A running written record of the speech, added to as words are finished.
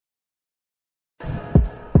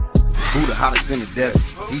Who the hottest in the desert?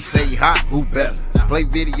 He say he hot, who better? Play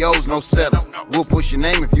videos, no setup. We'll push your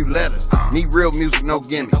name if you let us. Need real music, no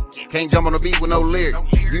gimme. Can't jump on the beat with no lyrics.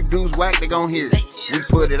 You dudes whack, they gon' hear it. We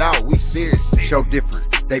put it out, we serious. Show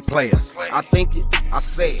different, they play us. I think it, I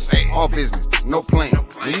say it. All business, no plan.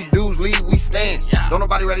 When these dudes leave, we stand. Don't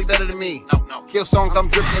nobody ready better than me. Kill songs, I'm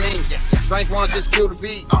drifting in. Strength one, just kill the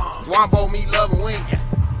beat. Wombo, me, love and wing.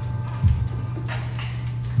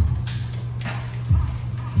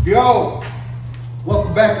 Yo,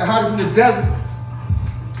 welcome back to Hottest in the Desert.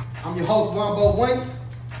 I'm your host, Wombo Wink.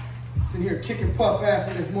 Sitting here kicking puff ass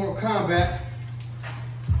in this Mortal Kombat.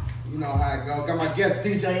 You know how it go. Got my guest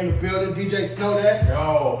DJ in the building, DJ Snow That.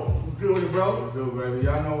 Yo. What's good with it, bro? What's good, baby?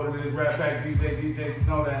 Y'all know what it is. Rap Pack DJ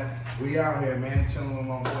Snow That. We out here, man, chilling with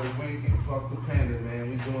my boy Wink and fuck the Panda, man.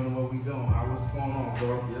 We doing what we doing. What's going on,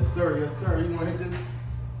 bro? Yes, sir. Yes, sir. You want to hit this?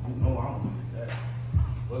 No, I don't need that.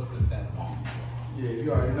 What's this that on? Yeah,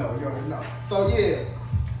 you already know. You already know. So, yeah.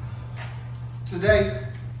 Today,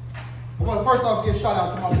 I want to first off give a shout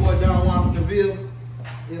out to my boy Don Juan from the Ville. You know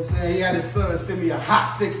what I'm saying? He had his son send me a hot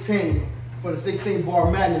 16 for the 16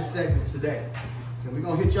 bar madness segment today. So we're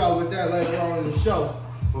going to hit y'all with that later on in the show.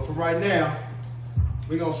 But for right now,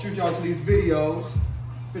 we're going to shoot y'all to these videos.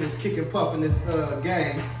 Finish kicking puff in this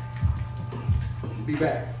game. Be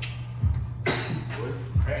back. Where's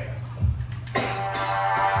the crash?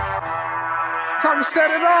 Time to set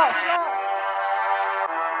it off.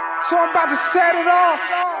 So I'm about to set it off.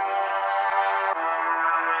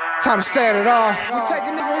 Time to set it off. We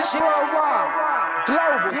taking niggas worldwide,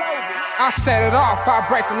 global. I set it off, I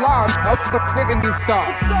break the law. Nigga new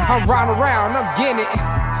thought. I'm round around, I'm getting it.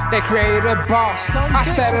 They created a boss. I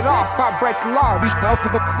set it off, I break the law.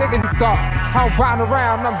 Nigga new thought. I'm round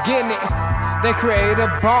around, I'm getting it. They created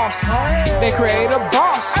a boss. They created a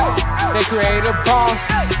boss. They created a boss.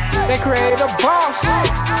 They created a boss.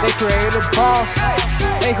 They created a boss.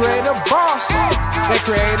 They created a boss. They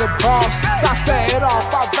created a boss. I set it off,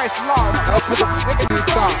 I break the law.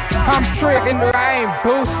 I'm tricking, I ain't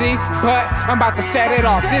boozy, but I'm about to set it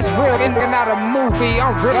off. This real and not a movie.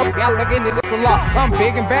 I'm real, I'm looking at the law. I'm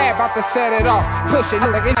big and bad, about to set it off. Push it,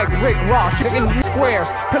 looking like Rick Ross, shaking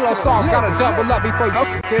squares. Pillow soft, gotta double up before you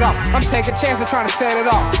fuck it up. I'm taking chances trying to set it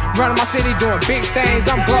off. Running my city, doing big things.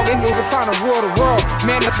 I'm glowing, moving, trying to rule the world.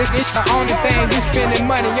 Man, I think it's the only thing. You spending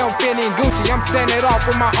money, I'm feeling Gucci. I'm setting it off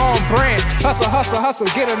with my own brand. Hustle, hustle, hustle,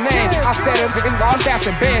 get a name. I set it in all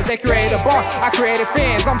dancing bands. They created a boss, I created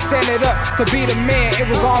fans. I'm setting it up to be the man. It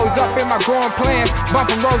was always up in my growing plans.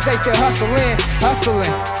 Bumping roads, they still hustling,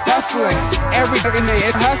 hustling, hustling. Every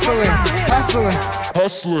day, hustling, hustling.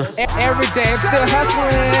 Hustling. Every day I'm still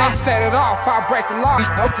hustling. I set it off, I break the law.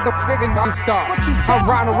 I'm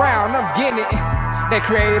round around, I'm getting it. They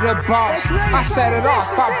created a boss. I set it off,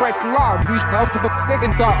 I break the law.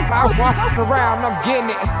 I walk around, I'm getting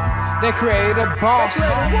it. They created a boss.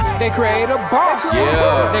 They created a boss.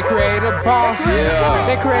 Yeah. They created a boss. Yeah.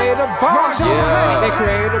 They created a boss. Yeah. They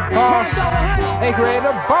created a boss. They created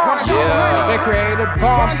a boss. Yeah. They created a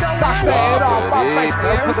boss. I set it off, I break the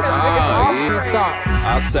law.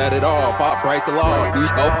 I set it off, I break the law. You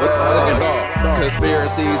go for the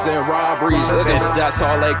conspiracies and robberies. That's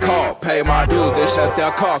all they call. Pay my dues, this shit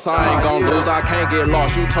their cost. I ain't gon' lose, I can't get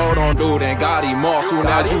lost. You told on dude and got him off. Soon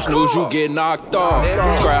as you snooze, you get knocked off.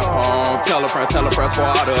 Scrap home, tell a friend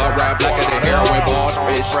squad up. Rap black at the heroin ball.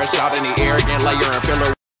 Bitch fresh out in the air again, layer and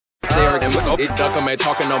filler. It duck 'em, ain't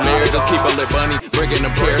talking no mirror, just keep a lit bunny. Bringing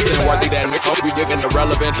them Pearson, worthy that mix. We digging the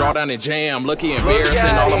relevant, draw down and jam. Looky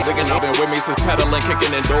embarrassing, all them digging up and with me since pedaling,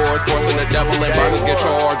 kicking indoors, forcing the devil and burners get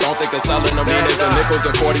your don't think of selling them meaners and nickels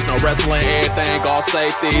and 40s, no wrestling, everything, all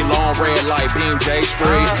safety. Long red light beam, J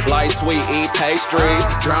Street, light sweet, eat pastries,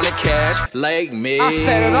 drowning cash, leg me. I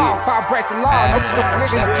set it off, I break the law.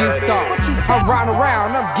 I'm round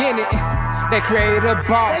around, I'm getting it. They created a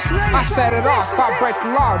boss. I set it off, I break the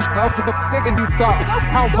law.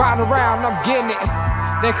 I'm round around, I'm getting it.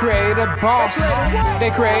 They created a boss.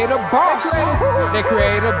 They created a boss. They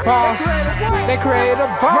created a boss. They created a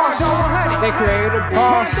boss. They created a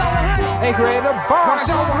boss. They created a boss.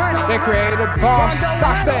 They created a boss.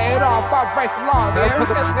 I set it off, I break the law.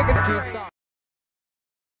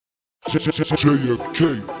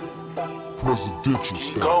 JFK, presidential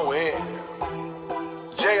style. Go in.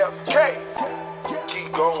 JFK,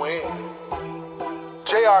 keep going.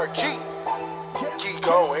 JRG, keep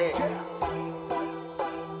going.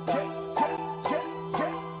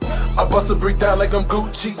 I bust a brick down like I'm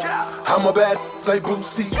Gucci. I'm a bad like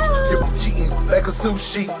Boosie. You're cheating like a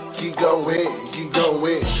sushi. Keep going, keep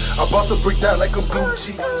going. I bust a brick down like I'm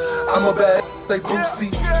Gucci. I'm a bad stay boozy.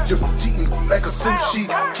 You're cheating like a sushi.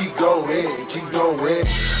 Keep going, keep going.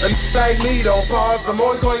 And like me don't pause, I'm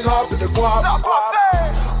always going hard for the guap.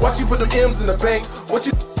 Watch you put them M's in the bank, what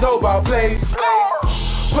you know about plays?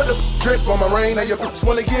 Put the drip on my rain, now your bitch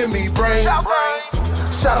wanna give me brains.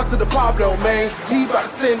 Shout out to the Pablo, man, he about to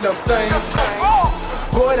send them things.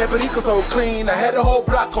 Boy, that Barico so clean, I had the whole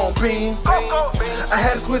block on beam. I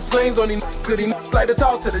had to switch lanes on these cause these like to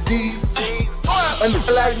talk to the D's. And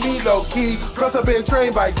like me low key, plus I've been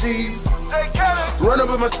trained by G's. Run up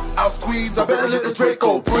in my I'll squeeze, I better let the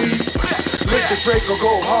Draco breathe. Let the Draco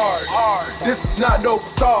go hard, this is not no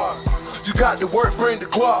facade. You got the work, bring the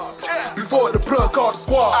guap. Before the plug, call the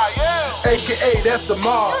squad. AKA, that's the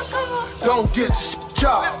mob. Don't get your shit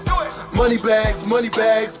chopped. Money bags,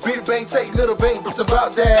 big bank, take little bank, it's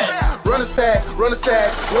about that. Run a stack.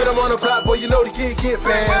 When I'm on the block, boy, you know the kid get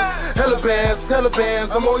bands. Hella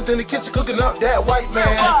bands, I'm always in the kitchen cooking up that white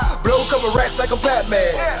man. Blow cover racks like a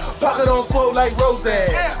Batman. Pocket on swole like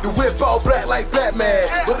Roseanne. The whip all black like Batman.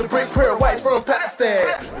 With the brick prayer white from Pakistan.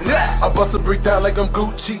 I bust a brick down like I'm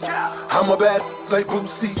Gucci. I'm a bad like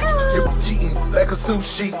Boosie. You're cheating like a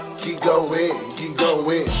sushi. Keep going, keep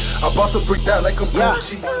going. I bust a brick down like I'm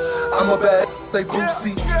Gucci. I'm a bad like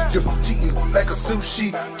Boosie. You're cheating like a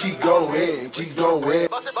sushi. Keep going, keep going.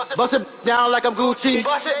 Bust it down like I'm Gucci.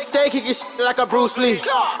 Stay kicking shit like I'm Bruce Lee.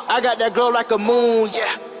 I got that glow like a moon.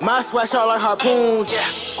 My swag shot like harpoons.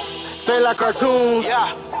 Fade like cartoons.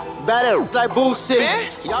 Bad ass like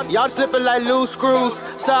Boosie. Y'all slipping like loose screws.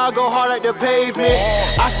 So I go hard like the pavement.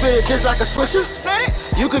 I spit it just like a swisher.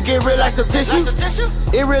 You could get rid like some tissue.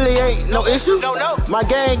 It really ain't no issue. My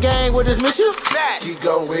gang with this mission. Keep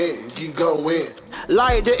going, keep going.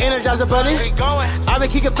 Like the Energizer Bunny. I been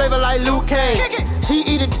kicking flavor like Luke Kane. She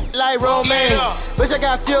eat it like romaine. Bitch, I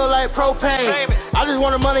got feel like propane. I just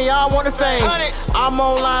want the money, I want the fame. I'm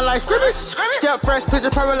online like scrimmage. Step fresh,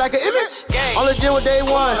 picture perfect like an image. Only deal with day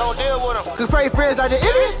one. Cause fake friends like the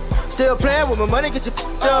image. Still playing with my money, get you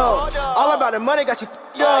f***ed up. All about the money, got you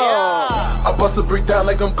f***ed up. I bust a brick down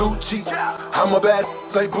like I'm Gucci. I'm a bad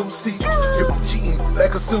like Boosie. You're cheating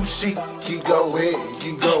like a sushi. Keep going,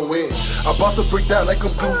 keep going. I bust a brick down like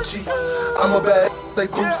I'm Gucci. I'm a bad like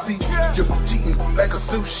Boosie. You're cheating like a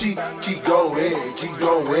sushi. Keep going, keep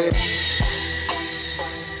going.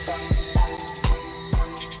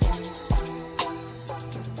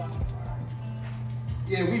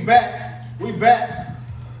 Yeah, we back.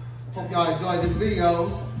 Hope y'all enjoyed the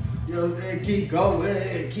videos. You know, keep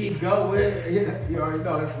going, keep going. Yeah, you already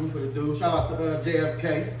know that's what we finna do. Shout out to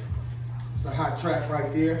JFK. It's a hot track right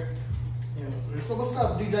there. Yeah. So what's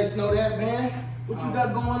up, DJ Snow That, man? What you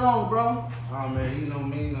got going on, bro? Oh man, you know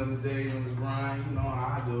me, another day on the grind, you know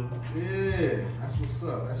how I do. Yeah, that's what's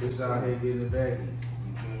up. That's Just what's out up. here getting the baggies.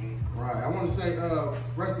 You feel me? Right. I want to say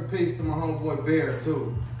rest in peace to my homeboy Bear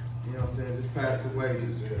too. You know what I'm saying? Just passed away,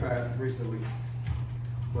 passed recently.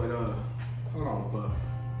 But hold on, bud.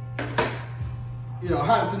 You know,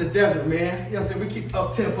 hottest in the desert, man. You know what I'm saying? We keep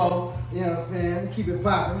up tempo. You know what I'm saying? Keep it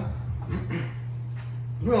popping.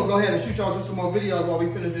 We're gonna go ahead and shoot y'all through some more videos while we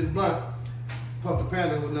finish this blunt. Puff the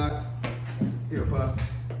Panda and whatnot. Here, bud.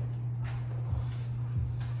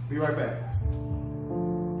 Be right back.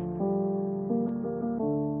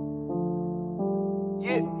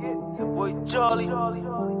 Yeah, it's your boy Charlie.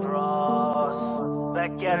 Cross.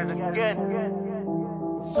 Back at it again.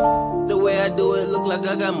 The way I do it look like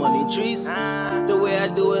I got money trees. The way I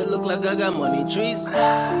do it look like I got money trees.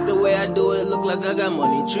 The way I do it look like I got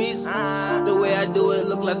money trees. The way I do it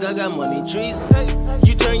look like I got money trees.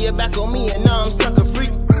 You turn your back on me and now I'm sucker free.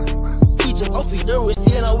 Feature off the rich,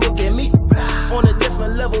 then I look at me. On a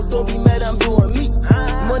different level, don't be mad, I'm doing me.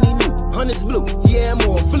 Money new, honey's blue, yeah, I'm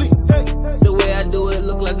on fleek. The way I do it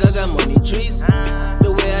look like I got money trees.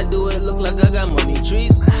 The way I do it look like I got money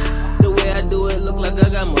trees. The way I do it look like I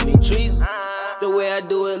got money trees. The way I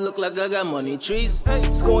do it look like I got money trees.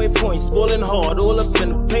 Scoring points, balling hard, all up in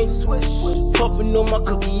the paint. Puffing on my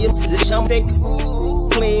cookie into the champagne.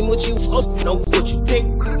 Playing with you, know what you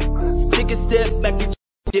think. Take a step back and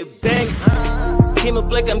shit bang. Came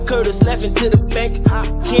up like I'm Curtis, laughing to the bank.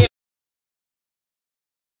 Can't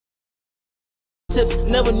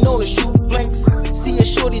never known to shoot blanks. See a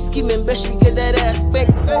shorty scheming, bet she get that ass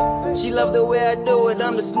spanked. She love the way I do it,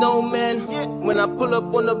 I'm the snowman. When I pull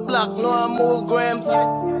up on the block, know I move grams.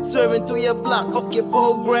 Swerving through your block, off your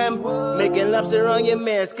program. Making laps around your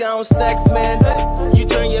mans, count stacks, man. You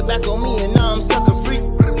turn your back on me and now I'm sucker free.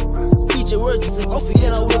 Feature words, you off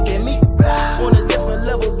again, I'll look at me. On a different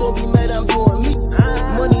level, don't be mad, I'm doing me.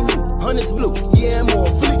 Money new, honey's blue, yeah, I'm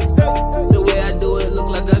on fleek. The way I do it look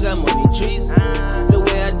like I got money trees. The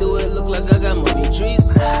way I do it look like I got money trees.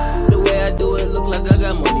 The way I do it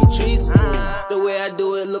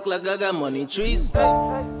look like I got money trees.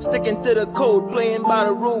 Sticking to the code, playing by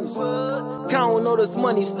the rules. Counting all this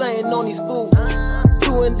money, slaying on these fools.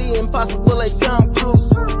 Doing the impossible like Tom Cruise.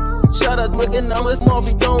 Shout out, nigga, now it's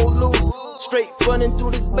Marvin, don't lose. Straight running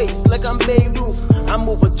through this base like I'm Beirut. I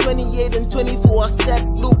move a 28 and 24, I stack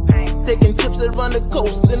loop. Taking trips around the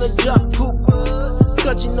coast in a drop coupe.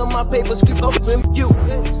 Clutching on my paper, script off him, you.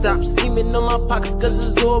 Stop scheming on my pockets cause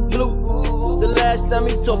it's all blue. The last time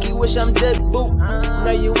he talk, he wish I'm dead, boo. Now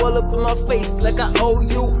you all up in my face like I owe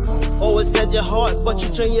you. Always had your heart, but you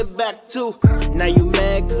turn your back too. Now you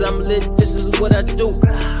mad cause I'm lit, this is what I do.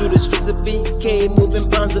 Through the streets of BK, moving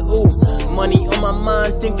pounds of ooh. Money on my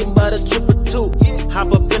mind, thinking about a trip or two.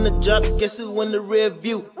 Hop up in the drop, guess who in the rear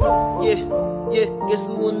view? Yeah, guess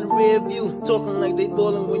who in the rear view? Talking like they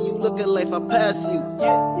ballin', when you look at life, I pass you.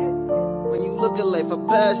 When you look at life, I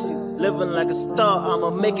pass you. Living like a star, I'ma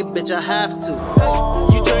make it, bitch, I have to.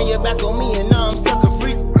 You turn your back on me and now I'm sucker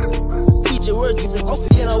free. Eat your words, you say, oh,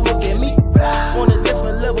 you don't look at me. On a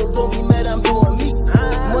different level, don't be mad, I'm doing me.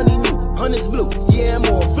 Money new, honey's blue, yeah, I'm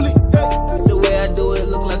on fleek. The way I do it,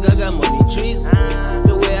 look like I got money trees.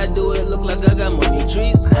 The way I do it, look like I got money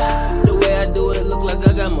trees. The way I do it, look like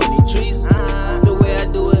I got money trees. The way I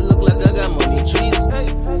do it, look like I got money trees.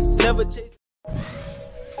 Never chase.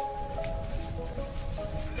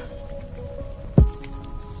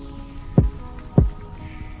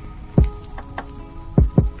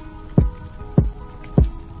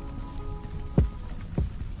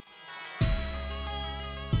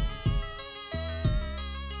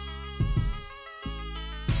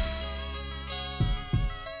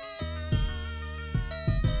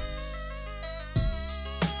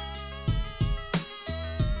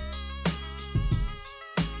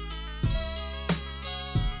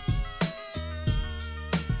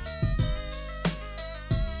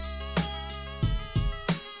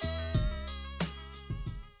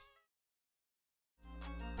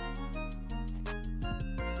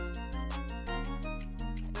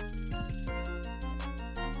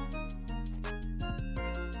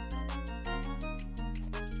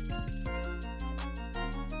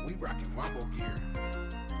 We rockin' Wombo gear.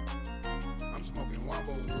 I'm smoking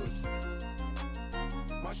Wombo woods.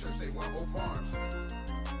 My shirt say Wombo Farms.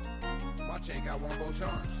 My chain got Wombo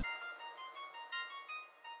charms.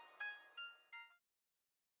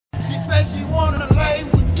 She said she wanna lay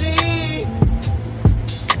with me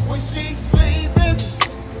when she's sleeping.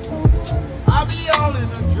 I be all in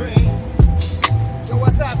a dream. So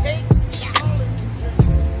what's up, Pete?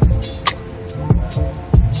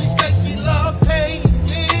 She said she loved paying.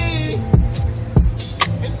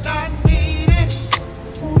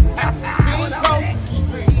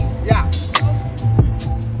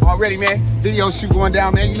 Already, man. Video shoot going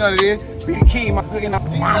down, man. You know what it is. Be the king, my cooking up.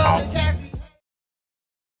 Wow.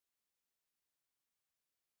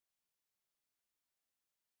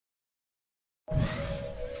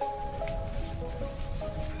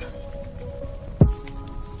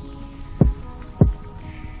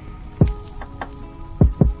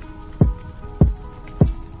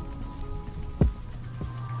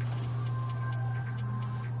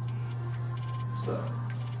 What's up?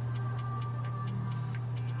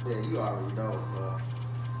 Yeah, you already know, bro.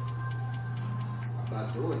 I'm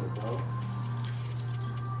not doing it, bro.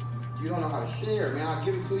 You don't know how to share, man. I'll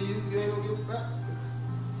give it to you. You ain't gonna give it back.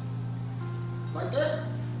 Like that.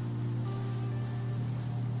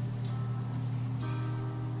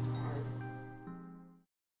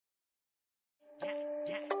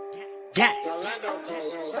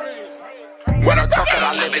 When I'm talking,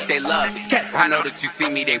 I live it, they love it. I know that you see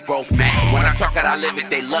me, they broke mad. When I'm talking, I live it,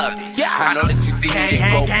 they love it. I know that you see me,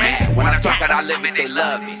 they broke mad. When I'm talking, I live it, they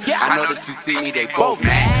love it. I know that you see me, they broke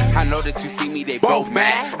mad. I know that you see me, they broke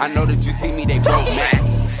mad. I know that you see me, they broke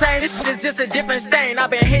mad. Say this shit is just a different stain.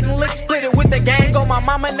 I've been hitting licks, split it with the gang. On my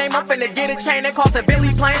mama name, I'm finna get a chain that costs a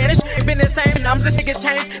Billy plane. And this shit been the same, I'm just nigga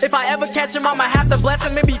change. If I ever catch him, I'ma have to bless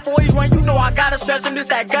him. And before he run, you know I gotta stretch him. This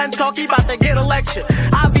that gun talk, he about to get a lecture.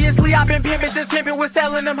 Obviously, I've been pimping since pimping was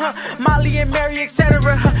selling them, huh? Molly and Mary, etc.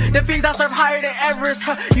 The fiends I serve higher than Everest,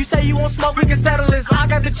 huh? You say you won't smoke, we can settle this. I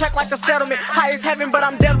got the check like a settlement. High as heaven, but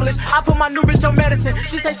I'm devilish. I put my new bitch on medicine.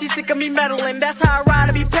 She say she sick of me meddling. That's how I ride,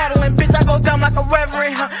 I be peddling. Bitch, I go dumb like a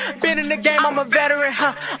reverend, huh? Been in the game, I'm a veteran,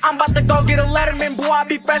 I'm about to go get a letterman, boy, I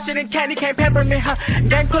be fresher than candy cane peppermint,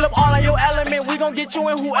 Gang pull up all on your element, we gon' get you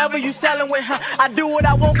in whoever you sellin' with, I do what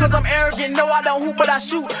I want cause I'm arrogant, no I don't hoop but I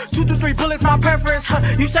shoot, 2 to 3 bullets my preference,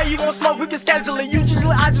 You say you gon' smoke, we can schedule it, usually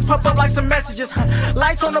I just pop up like some messages,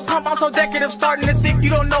 Lights on the pump, I'm so decorative, starting to think you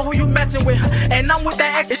don't know who you messin' with, And I'm with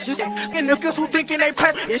that X, it's just and niggas who thinking they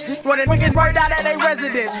press, it's just running niggas right out of their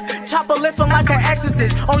residence, Chopper lift them like an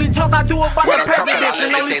exorcist, only talk I do about the presidents,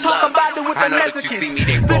 and only talk about it with the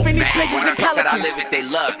Mexicans, flipping these pigeons and pelicans. I live it, they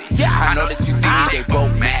love it. Yeah, I know that you see me, they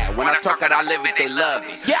both mad. When I talk it, I live it, they love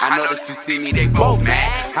it. Yeah, I know that you see me, they both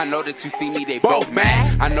mad. I know that you see me, they both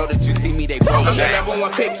mad. I know that you see me, they both I'm the mad. number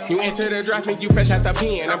one pick. You enter the draft, make you fresh out the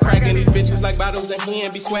pen. I'm cracking these bitches like bottles of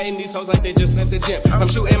hen. Be sweating these hoes like they just left the gym. I'm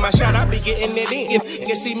shooting my shot, I be getting it in. If you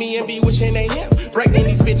can see me and be wishing they him. Breaking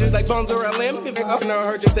these bitches like bones or a limb. If they up and on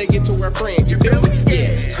her, just they get to her friend. You feel me?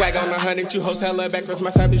 Yeah. Swag on 100, you hoes hella backwards. My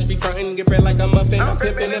side bitch be frontin', get bread like a muffin. I'm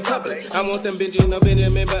pimpin' in public. I want them bitches, no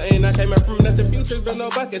Benjamin Button. I came up from nothing, futures, but no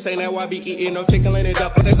buckets. Ain't that why I be eating no chicken, laying it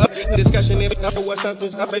up. Discussion if what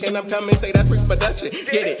something's up, and I'm coming, say that's reproduction.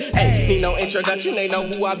 Get it? Hey, need no introduction. They know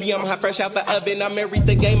who I be. I'm hot fresh out the oven. I married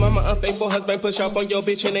the game. I'm an unfaithful husband. Push up on your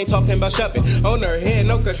bitch and ain't talking about shopping. On her head,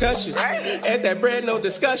 no concussion. At that bread, no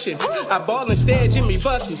discussion. I ball instead, Jimmy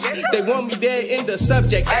Buckets. They want me dead in the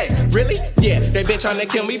subject. Hey, really? Yeah, they been trying to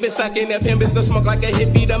kill me. Been sucking up him. Been still smoke like a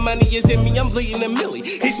hippie. The money is in me. I'm bleeding a milli.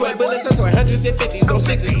 He sweat bullets. I swear hundreds and fifties on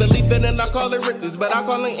sixes. Believe it and I call it rippers, but I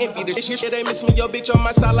call it empty. The shit they miss me. Your bitch on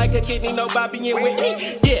my side like a kidney. No Bobby in with me.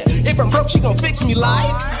 Yeah, if I'm broke, she gon' fix me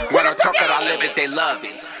live. When I talk it, I live it, they love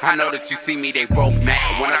it. I know that you see me, they both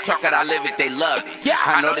mad. When I talk it, I live it, they love it. Yeah,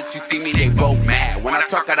 I know that you see me, they both mad. When I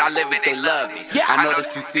talk it, I live it, they love it. Yeah, I know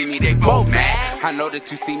that you see me, they both mad. I know that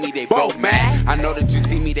you see me, they both mad. I know that you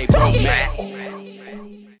see me, they both mad.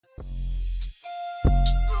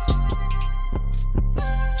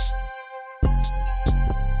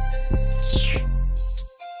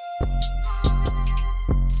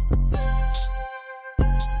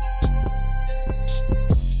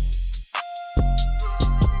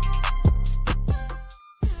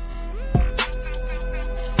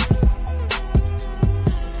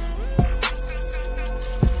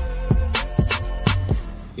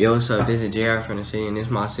 Yo, what's up? This is JR from the city, and this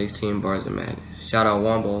is my 16 bars of madness. Shout out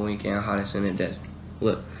Wombo Weekend, hottest in the desert.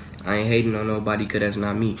 Look, I ain't hating on nobody, cause that's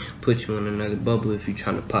not me. Put you in another bubble if you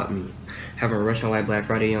tryna pop me. Having Russian like Black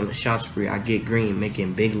Friday on the shop spree, I get green,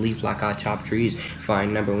 making big leaf like I chop trees.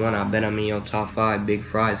 Find #1, I bet I'm in your top 5. Big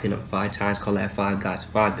fries, hit them 5 times, call that 5 guys.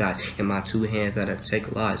 5 guys in my 2 hands that'll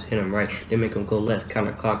take lives. Hit them right, then make them go left,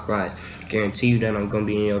 kinda clockwise. Guarantee you that I'm gonna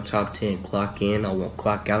be in your top 10. Clock in, I won't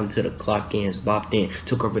clock out until the clock ends. Bopped in,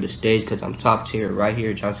 took over the stage cause I'm top tier. Right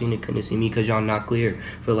here, John Cena couldn't see me cause y'all not clear.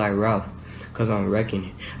 Feel like Ralph, cause I'm wrecking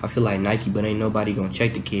it. I feel like Nike, but ain't nobody gonna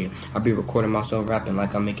check the kid. I be recording myself rapping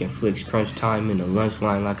like I'm making flicks. Crunch time in the lunch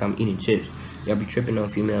line like I'm eating chips. Y'all be tripping on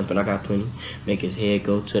females, but I got plenty. Make his head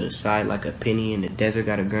go to the side like a penny. In the desert,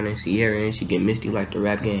 got a girl named Sierra, and she get misty like the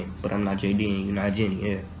rap game. But I'm not JD, and you not Jenny,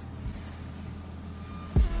 yeah.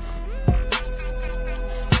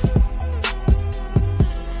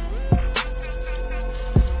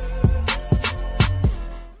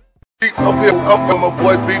 Up from my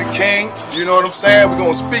boy B the King, you know what I'm saying? We're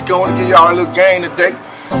gonna speak on it, give y'all a little game today.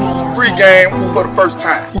 Free game for the first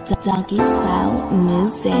time. Doggy style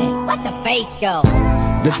music. Let the bass go.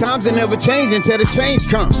 The times are never change until the change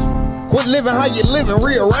come. Quit living how you living,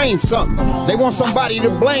 rearrange something. They want somebody to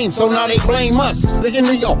blame, so now they blame us. Look in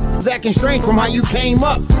New York, acting strange from how you came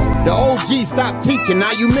up. The OG stopped teaching,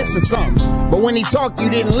 now you missing something. But when he talked, you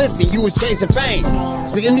didn't listen, you was chasing fame.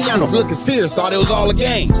 The Indianos looking serious, thought it was all a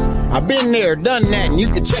game. I've been there, done that, and you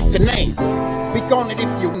can check the name. Speak on it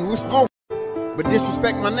if you wish on. But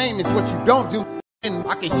disrespect my name is what you don't do. And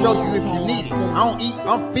I can show you if you need it. I don't eat,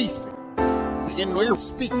 I'm feasting. And we'll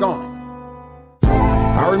speak on it.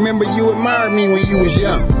 I remember you admired me when you was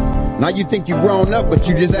young. Now you think you grown up, but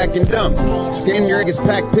you just acting dumb. Scared your niggas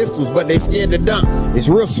pack pistols, but they scared to dump. It's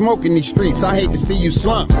real smoke in these streets, I hate to see you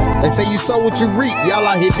slump. They say you sow what you reap, y'all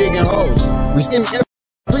out here digging holes. We skin every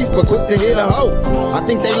streets, but quick to hit a hoe. I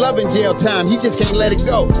think they loving jail time, you just can't let it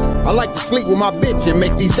go. I like to sleep with my bitch and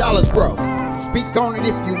make these dollars grow. Speak on it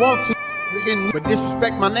if you want to, but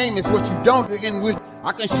disrespect my name is what you don't.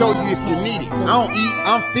 I can show you if you need it. I don't eat,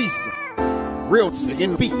 I'm feasting. Real sick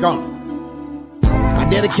and speak on it. I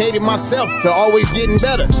dedicated myself to always getting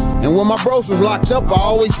better. And when my bros was locked up, I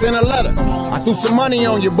always sent a letter. I threw some money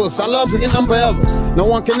on your books, I love to get them forever. No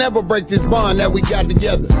one can ever break this bond that we got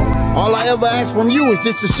together. All I ever ask from you is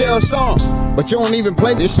just to share a song. But you don't even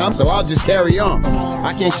play this song, so I'll just carry on.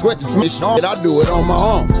 I can't sweat the smash on it, I do it on my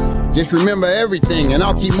own. Just remember everything and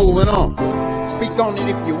I'll keep moving on. Speak on it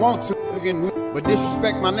if you want to, but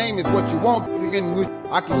disrespect my name is what you want.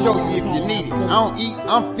 I can show you if you need it. I don't eat,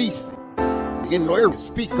 I'm feasting.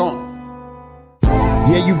 Speak on it.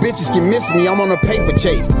 Yeah, you bitches can miss me, I'm on a paper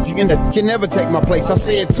chase. You can never take my place, I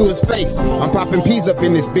say it to his face. I'm popping peas up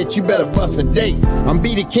in this bitch, you better bust a date. I'm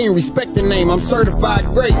B the king, respect the name, I'm certified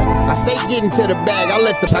great. I stay getting to the bag, I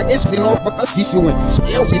let the package, I see you in.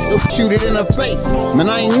 It'll be so shoot it in her face. Man,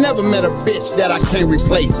 I ain't never met a bitch that I can't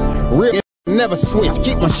replace. Real never switch,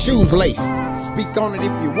 keep my shoes laced. Speak on it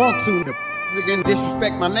if you want to. The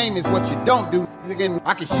disrespect my name is what you don't do.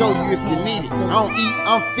 I can show you if you need it. I don't eat,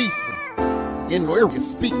 I'm feasting. In where you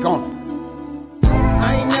speak on it.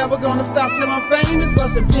 I ain't never gonna stop till I'm famous.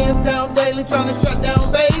 Bustin' pins down daily, trying to shut down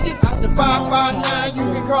Vegas. After 559,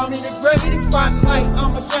 you can call me the greatest. Spotlight,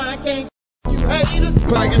 I'ma shine, can't you haters.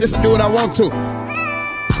 I can just do what I want to. You know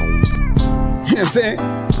what I'm saying?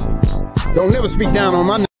 Don't never speak down on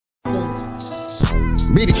my name.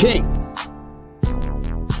 Be the king.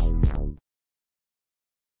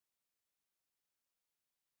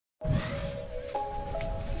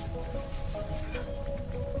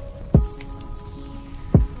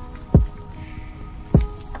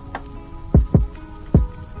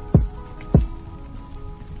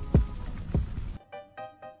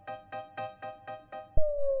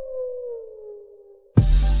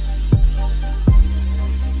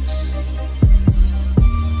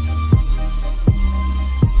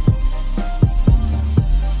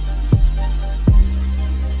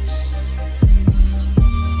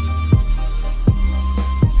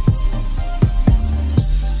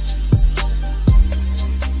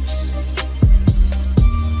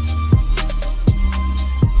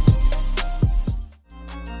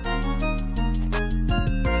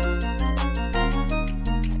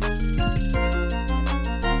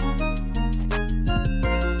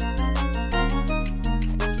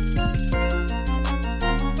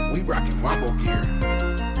 We rockin' Wombo gear.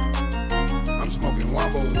 I'm smoking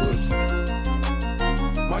Wombo woods.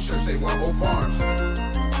 My shirt say Wombo Farms.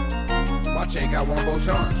 My chain got Wombo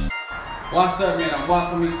charms. What's up, man? I'm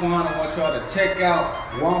Boston Quan. I want y'all to check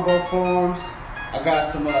out Wombo Farms. I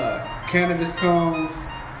got some cannabis cones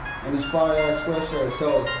and this fire sweatshirt.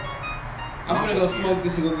 So I'm gonna go smoke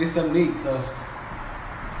this and go get something to eat. So.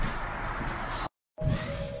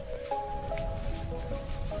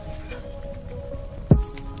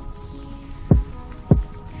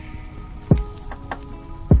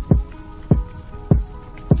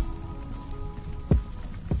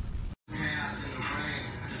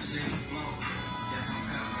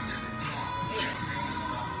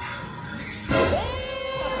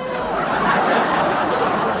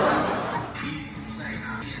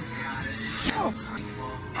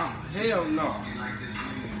 Hell no.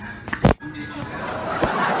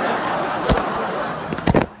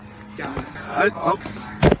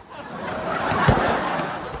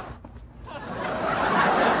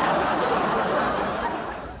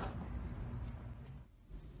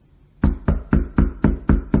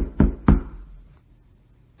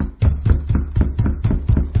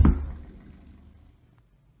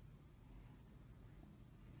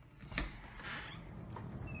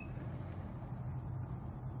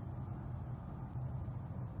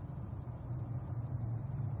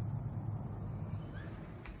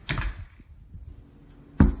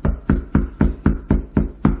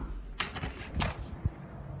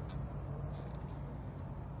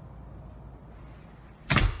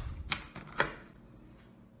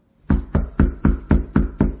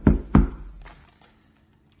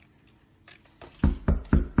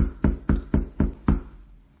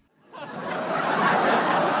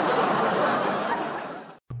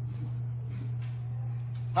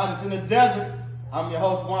 Hottest in the desert. I'm your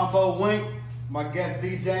host, Wombo Wink. My guest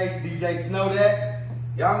DJ Snow That.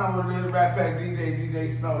 Y'all know what it is, Rat Pack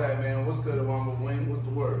DJ Snow That, man. What's good, Wombo Wink? What's the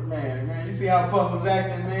word? Man, you see how Puff was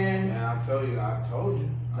acting, man? Man, I told you.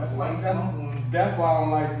 That's why I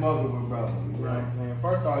don't like smoking with brothers. You know what I'm saying?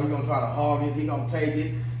 First off, he gonna try to hog it, he gonna take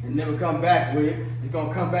it and never come back with it. He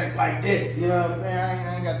gonna come back like this, you know what I'm saying?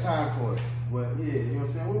 I ain't got time for it. But yeah, you know what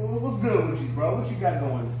I'm saying? What's good with you, bro? What you got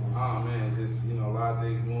going this one? Oh man, just, a lot of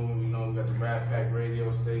things moving. We got the Rat Pack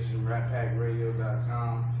radio station,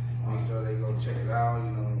 ratpackradio.com. Make sure they go check it out.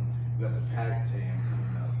 We got the Pack Jam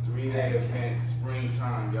coming up. 3-day event,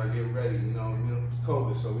 springtime. Y'all get ready. It's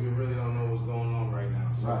COVID, so we really don't know what's going on right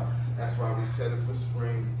now. So that's why we set it for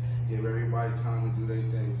spring. Give everybody time to do their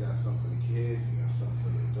thing. We got something for the kids, we got something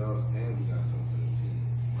for the adults, and we got something for the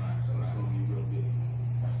teens. So it's gonna be real big.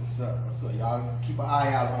 That's what's up. What's up? Y'all keep an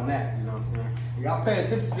eye out on that, you know what I'm saying? Y'all pay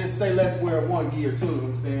attention to this Say Less Wear One gear too, you know what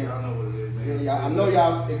I'm saying? Y'all know what it is, man. Yeah, I know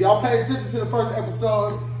y'all, if y'all paid attention to the first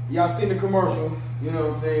episode, y'all seen the commercial, you know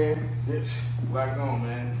what I'm saying? Black on,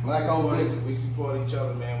 man. Black on business. We support each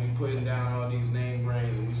other, man. We putting down all these name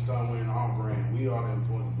brands and we start wearing our brand. We are the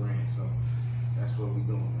important brand, so that's what we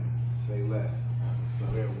doing, man. Say less. That's what's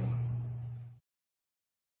up. Wear one.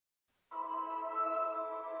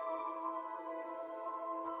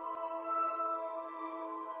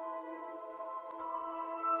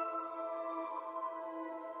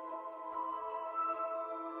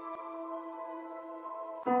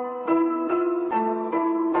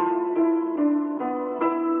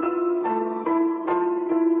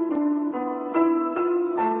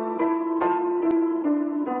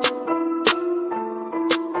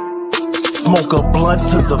 Smoke a blunt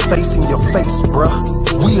to the face in your face, bruh.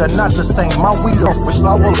 We are not the same, my weed are rich,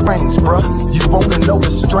 I will range, bruh. You wanna know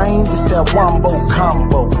the strain? It's that Wombo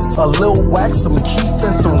combo. A little wax, some Keith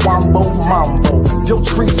and some Wombo mambo. Your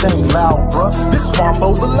trees ain't loud, bruh. This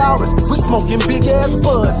Wombo the loudest. We smoking big ass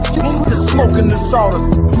buds. You just smoking the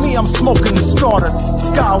sawdust. Me, I'm smoking the starters.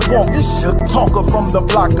 Skywalk, this shit talker from the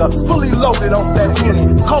blocker. Fully loaded on that Henny.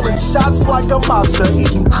 Calling shots like a monster.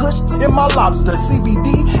 Eating kush in my lobster.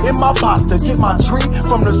 CBD in my pasta. Get my tree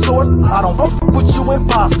from the source. I don't fuck with you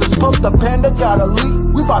imposters. Puff the panda, got a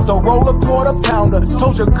leaf. We bout to roll a quarter pounder.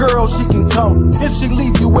 Told your girl she can come if she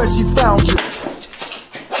leave you where she found you.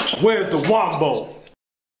 Where's the Wombo?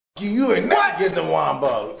 You ain't not getting the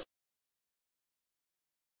Wombo.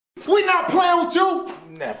 We not playing with you.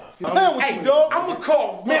 Never. Playing with you, dog. I'ma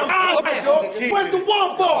call, man. Where's the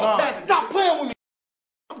Wombo? Stop playing with me.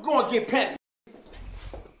 I'm going to get petty.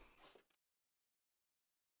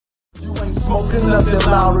 You ain't smoking nothing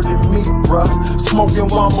louder than me, bruh. Smoking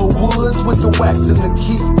Wombo woods with the wax and the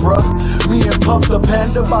keef, bruh. Me and Puff the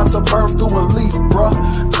Panda about to burn through a leaf, bruh.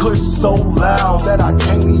 Kush so loud that I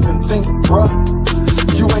can't even think, bruh.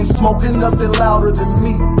 You ain't smoking nothing louder than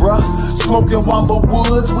me, bruh. Smoking Wombo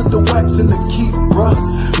woods with the wax and the keef, bruh.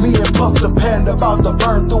 Me and Puff the Panda about to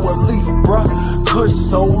burn through a leaf, bruh. Kush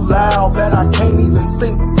so loud that I can't even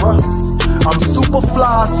think, bruh. I'm super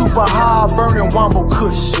fly, super high, burning Wombo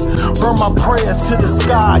Kush. Burn my prayers to the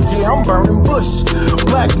sky, yeah, I'm burning bush.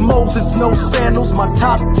 Black Moses, no sandals, my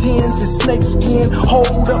top 10s is snake skin.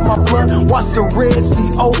 Hold up my blunt, watch the Red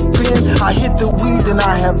Sea open. I hit the weed and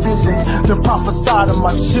I have visions, then prophesy to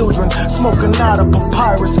my children. Smoking out of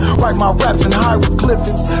papyrus, write my raps in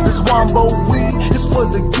hieroglyphics. This Wombo weed is for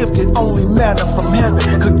the gifted, only manna from heaven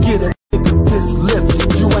could get a nigga this lifted.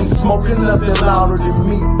 You ain't smoking nothing louder than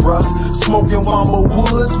me, bruh. Smoking Wombo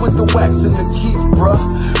woods with the wax and the keef, bruh.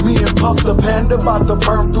 Me and Puff the Panda about to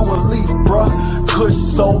burn through a leaf, bruh. Kush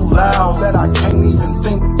so loud that I can't even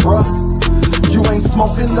think, bruh. You ain't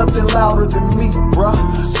smoking nothing louder than me, bruh.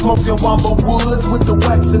 Smoking Wombo woods with the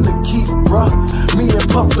wax and the keef, bruh. Me and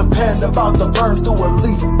Puff the Panda about to burn through a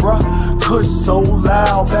leaf, bruh. Kush so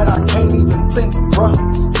loud that I can't even think, bruh.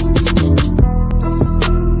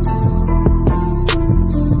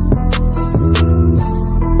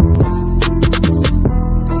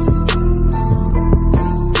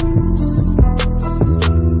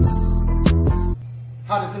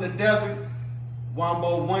 Hottest in the desert,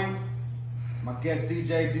 Wombo Wink. My guest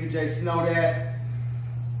DJ Snow That.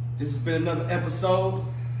 This has been another episode.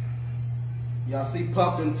 Y'all see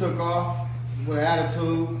Puff done took off with an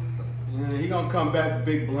attitude. Yeah, he gonna come back with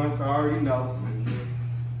big blunts, I already know.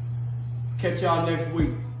 Catch y'all next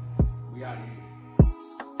week. We out of here.